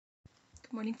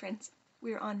Good morning, friends.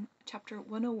 We are on chapter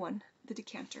 101, the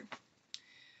Decanter.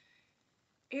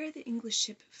 Ere the English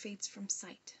ship fades from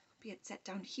sight, be it set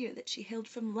down here that she hailed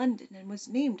from London and was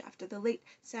named after the late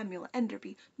Samuel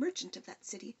Enderby, merchant of that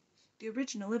city, the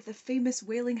original of the famous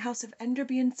whaling house of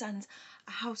Enderby and Sons,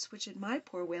 a house which in my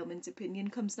poor whaleman's opinion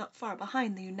comes not far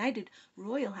behind the united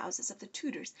royal houses of the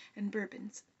Tudors and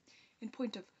Bourbons, in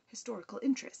point of historical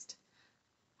interest.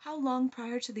 How long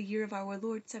prior to the year of our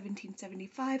Lord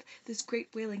 1775 this great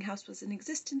whaling house was in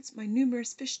existence, my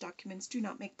numerous fish documents do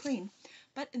not make plain,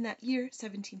 but in that year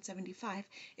 1775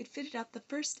 it fitted out the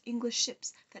first English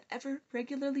ships that ever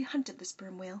regularly hunted the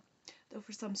sperm whale, though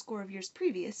for some score of years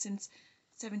previous, since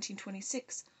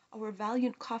 1726, our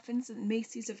valiant Coffins and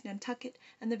Maceys of Nantucket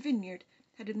and the Vineyard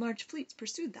had in large fleets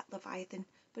pursued that leviathan,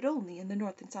 but only in the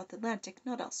North and South Atlantic,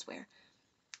 not elsewhere.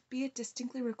 Be it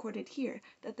distinctly recorded here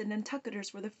that the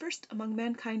Nantucketers were the first among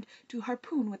mankind to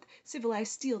harpoon with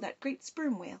civilized steel that great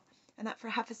sperm whale, and that for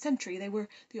half a century they were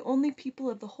the only people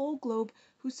of the whole globe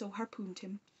who so harpooned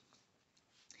him.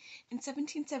 In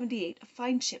 1778 a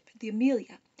fine ship, the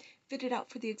Amelia, fitted out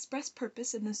for the express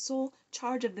purpose in the sole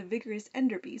charge of the vigorous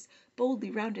Enderbys,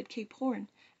 boldly rounded Cape Horn,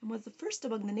 and was the first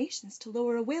among the nations to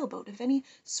lower a whaleboat of any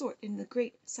sort in the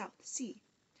great South Sea.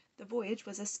 The voyage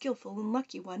was a skilful and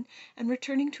lucky one, and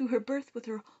returning to her berth with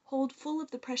her hold full of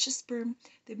the precious sperm,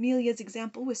 the Amelia's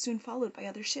example was soon followed by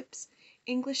other ships,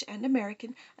 English and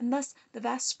American, and thus the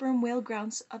vast sperm whale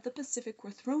grounds of the Pacific were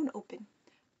thrown open.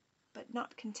 But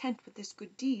not content with this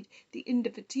good deed, the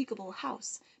indefatigable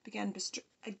house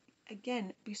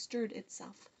again bestirred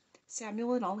itself.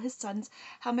 Samuel and all his sons,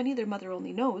 how many their mother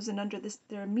only knows, and under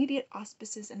their immediate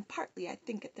auspices, and partly, I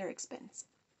think, at their expense.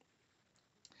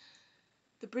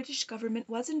 The British government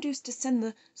was induced to send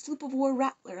the sloop-of-war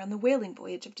Rattler on the whaling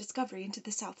voyage of discovery into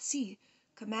the South Sea.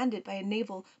 Commanded by a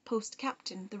naval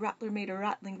post-captain, the Rattler made a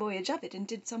rattling voyage of it, and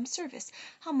did some service,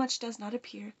 how much does not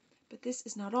appear. But this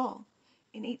is not all.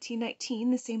 In 1819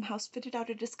 the same house fitted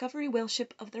out a discovery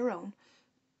whale-ship of their own,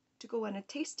 to go on a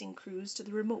tasting cruise to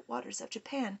the remote waters of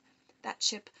Japan. That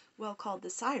ship, well called the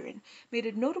Siren, made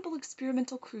a notable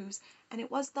experimental cruise, and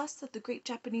it was thus that the great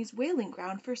Japanese whaling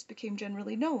ground first became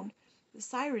generally known. The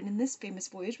Siren in this famous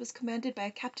voyage was commanded by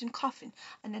a Captain Coffin,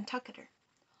 a Nantucketer.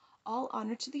 All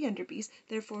honour to the Enderbys,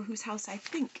 therefore, whose house, I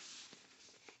think,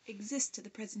 exists to the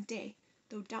present day,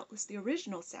 though doubtless the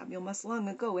original Samuel must long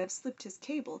ago have slipped his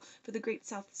cable for the great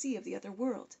South Sea of the other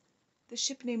world. The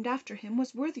ship named after him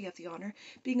was worthy of the honour,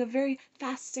 being a very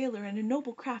fast sailor and a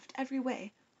noble craft every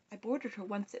way. I boarded her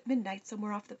once at midnight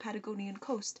somewhere off the Patagonian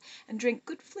coast, and drank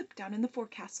good flip down in the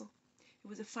forecastle. It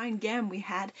was a fine gam we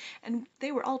had, and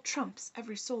they were all trumps,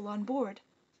 every soul on board.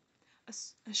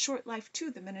 A short life to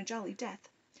them, and a jolly death.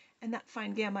 And that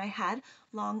fine gam I had,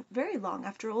 long, very long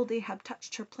after old Ahab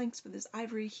touched her planks with his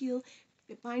ivory heel,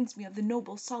 it minds me of the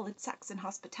noble, solid Saxon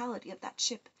hospitality of that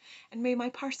ship, and may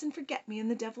my parson forget me and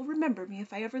the devil remember me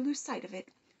if I ever lose sight of it.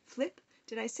 Flip?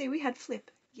 Did I say we had flip?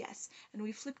 Yes, and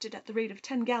we flipped it at the rate of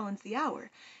 10 gallons the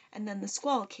hour, and then the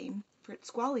squall came, for it's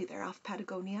squally there off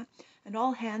Patagonia, and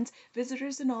all hands,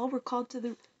 visitors and all, were called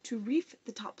to reef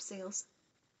the topsails.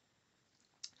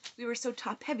 We were so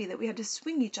top-heavy that we had to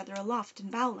swing each other aloft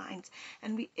in bowlines,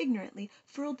 and we ignorantly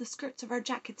furled the skirts of our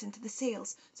jackets into the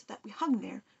sails, so that we hung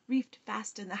there, reefed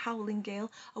fast in the howling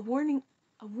gale, a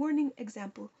warning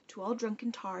example to all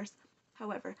drunken tars.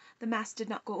 However, the mast did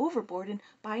not go overboard, and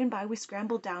by we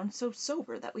scrambled down, so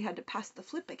sober that we had to pass the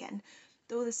flip again,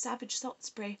 though the savage salt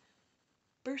spray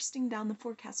bursting down the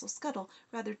forecastle scuttle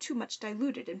rather too much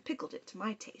diluted and pickled it to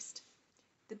my taste.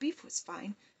 The beef was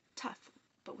fine, tough,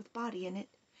 but with body in it.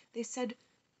 They said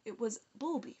it was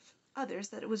bull beef, others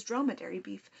that it was dromedary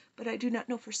beef, but I do not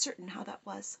know for certain how that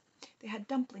was. They had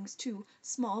dumplings too,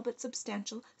 small but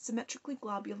substantial, symmetrically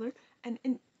globular, and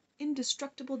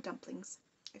indestructible dumplings.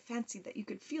 I fancied that you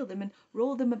could feel them and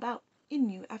roll them about in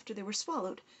you after they were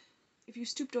swallowed. If you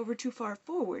stooped over too far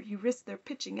forward, you risked their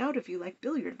pitching out of you like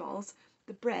billiard balls.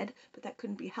 The bread, but that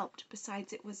couldn't be helped,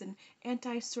 besides it was an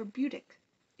anti-sorbutic.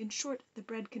 In short, the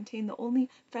bread contained the only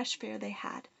fresh fare they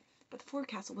had. But the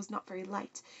forecastle was not very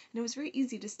light, and it was very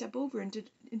easy to step over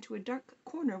into a dark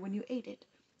corner when you ate it.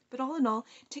 But all in all,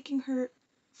 taking her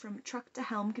from truck to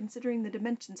helm, considering the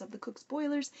dimensions of the cook's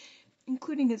boilers,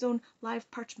 including his own live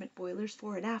parchment boilers,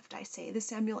 fore and aft, I say, the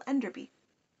Samuel Enderby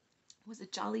was a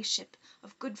jolly ship,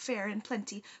 of good fare and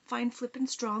plenty, fine flip and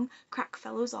strong, crack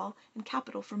fellows all, and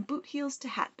capital from boot heels to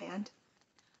hat band.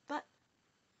 But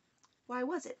why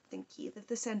was it, think ye, that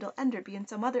the Samuel Enderby and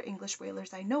some other English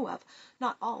whalers I know of,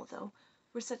 not all though,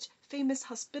 were such famous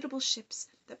hospitable ships,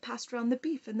 that passed round the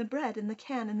beef and the bread and the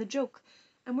can and the joke,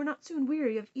 and were not soon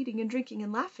weary of eating and drinking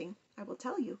and laughing? I will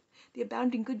tell you. The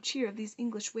abounding good cheer of these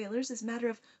English whalers is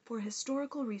matter for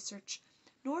historical research,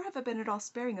 nor have I been at all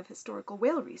sparing of historical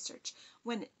whale research,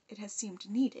 when it has seemed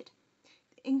needed.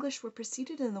 The English were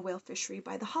preceded in the whale fishery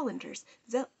by the Hollanders,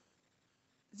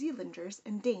 Zealanders,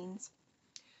 and Danes,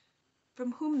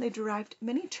 from whom they derived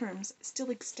many terms still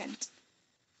extant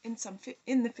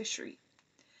in the fishery,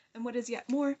 and what is yet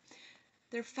more,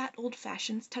 their fat old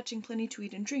fashions touching plenty to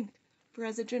eat and drink, for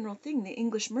as a general thing the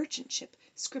English merchant ship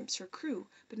scrimps her crew,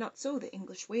 but not so the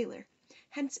English whaler.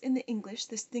 Hence in the English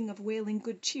this thing of whaling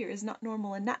good cheer is not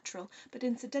normal and natural, but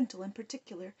incidental and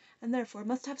particular, and therefore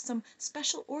must have some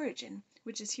special origin,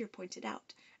 which is here pointed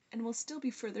out, and will still be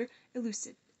further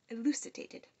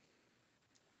elucidated.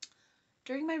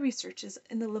 During my researches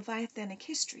in the Leviathanic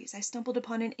histories I stumbled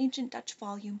upon an ancient Dutch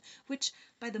volume, which,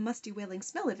 by the musty whaling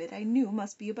smell of it, I knew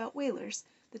must be about whalers.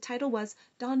 The title was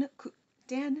Dan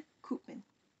Koopman,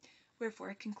 wherefore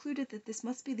I concluded that this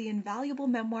must be the invaluable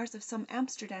memoirs of some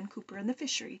Amsterdam cooper in the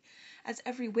fishery, as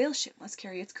every whale ship must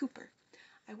carry its cooper.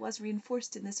 I was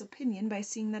reinforced in this opinion by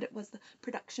seeing that it was the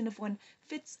production of one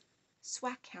Fitz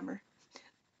Swackhammer,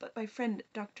 but my friend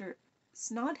Dr.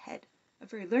 Snodhead, a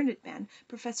very learned man,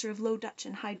 professor of Low Dutch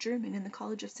and High German in the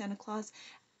College of Santa Claus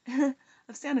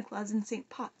in St.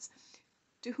 Potts,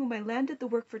 to whom I landed the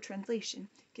work for translation,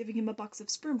 giving him a box of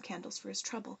sperm candles for his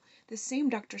trouble. This same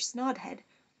Dr. Snodhead,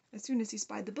 as soon as he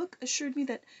spied the book, assured me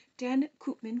that Dan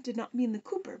Koopman did not mean the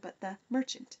cooper, but the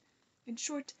merchant. In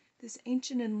short, this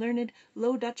ancient and learned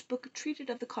Low Dutch book treated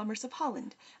of the commerce of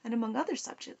Holland, and among other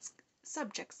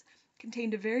subjects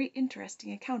contained a very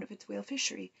interesting account of its whale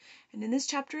fishery, and in this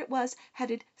chapter it was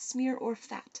headed Smear or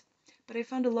Fat. But I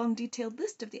found a long detailed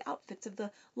list of the outfits of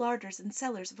the larders and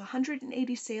cellars of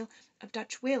 180 sail of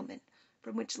Dutch whalemen,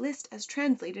 from which list, as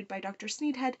translated by Dr.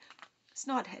 Snodhead,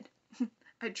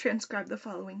 I transcribe the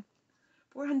following: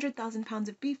 400,000 pounds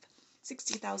of beef,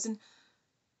 60,000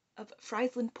 of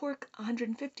Friesland pork,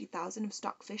 150,000 of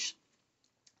stockfish,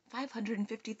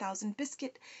 550,000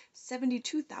 biscuit,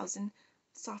 72,000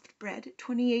 soft bread,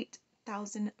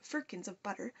 28,000 firkins of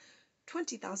butter,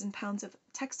 20,000 pounds of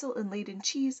Texel and Leyden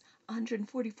cheese,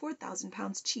 144,000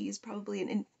 pounds cheese, probably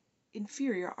an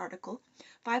inferior article,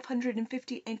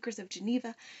 550 anchors of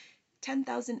Geneva,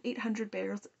 10,800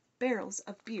 barrels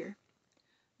of beer.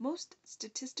 Most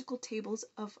statistical tables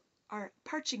are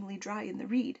parchingly dry in the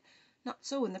reed. Not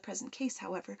so in the present case,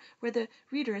 however, where the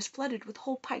reader is flooded with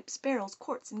whole pipes, barrels,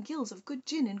 quarts, and gills of good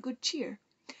gin and good cheer.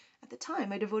 At the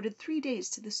time I devoted 3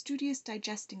 days to the studious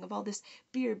digesting of all this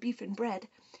beer, beef, and bread,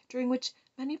 during which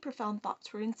many profound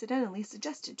thoughts were incidentally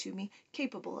suggested to me,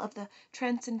 capable of the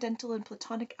transcendental and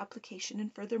Platonic application,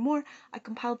 and furthermore I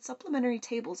compiled supplementary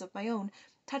tables of my own,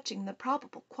 touching the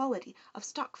probable quality of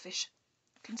stockfish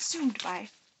consumed by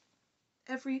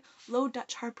every Low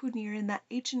Dutch harpooner in that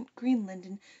ancient Greenland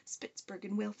and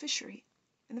Spitzbergen whale fishery.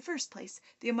 In the first place,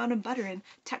 the amount of butter and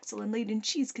Texel and Leyden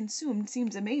cheese consumed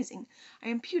seems amazing. I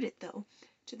impute it, though,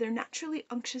 to their naturally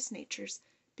unctuous natures,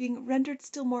 being rendered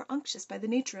still more unctuous by the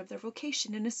nature of their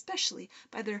vocation, and especially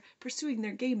by their pursuing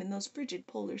their game in those frigid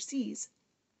polar seas.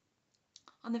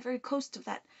 On the very coast of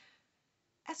that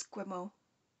Esquimaux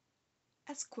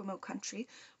country,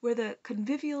 where the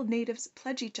convivial natives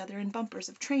pledge each other in bumpers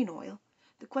of train oil.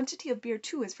 The quantity of beer,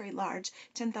 too, is very large,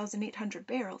 10,800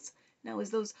 barrels. Now,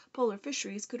 as those polar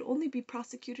fisheries could only be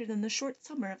prosecuted in the short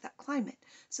summer of that climate,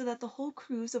 so that the whole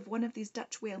cruise of one of these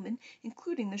Dutch whalemen,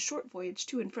 including the short voyage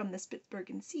to and from the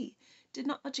Spitzbergen Sea, did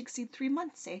not much exceed 3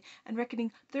 months, say, and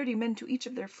reckoning 30 men to each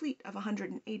of their fleet of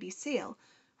 180 sail,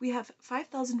 we have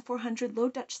 5,400 Low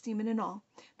Dutch seamen in all.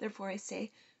 Therefore, I say,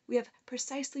 we have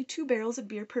precisely 2 barrels of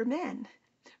beer per man,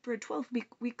 for a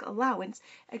 12-week allowance,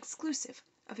 exclusive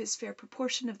of his fair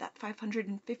proportion of that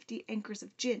 550 anchors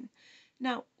of gin.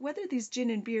 Now, whether these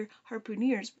gin and beer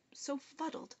harpooneers so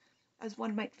fuddled as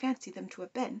one might fancy them to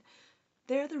have been,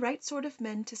 they're the right sort of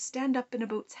men to stand up in a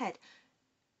boat's head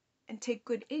and take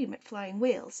good aim at flying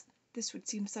whales. This would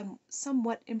seem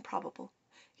somewhat improbable.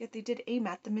 Yet they did aim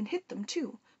at them and hit them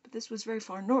too, but this was very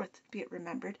far north, be it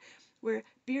remembered, where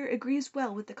beer agrees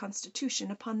well with the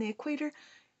constitution. Upon the equator,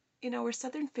 in our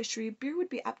southern fishery, beer would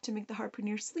be apt to make the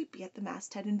harpooner sleepy at the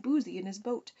masthead and boozy in his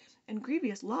boat, and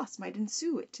grievous loss might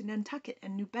ensue to Nantucket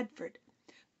and New Bedford.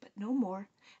 But no more.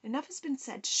 Enough has been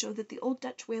said to show that the old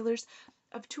Dutch whalers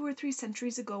of 2 or 3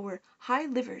 centuries ago were high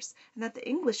livers, and that the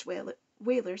English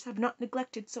whalers have not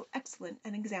neglected so excellent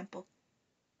an example.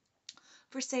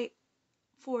 For say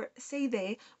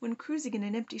they, when cruising in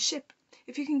an empty ship,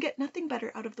 if you can get nothing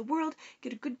better out of the world,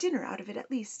 get a good dinner out of it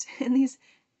at least,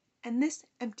 and this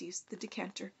empties the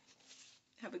decanter.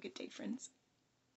 Have a good day, friends.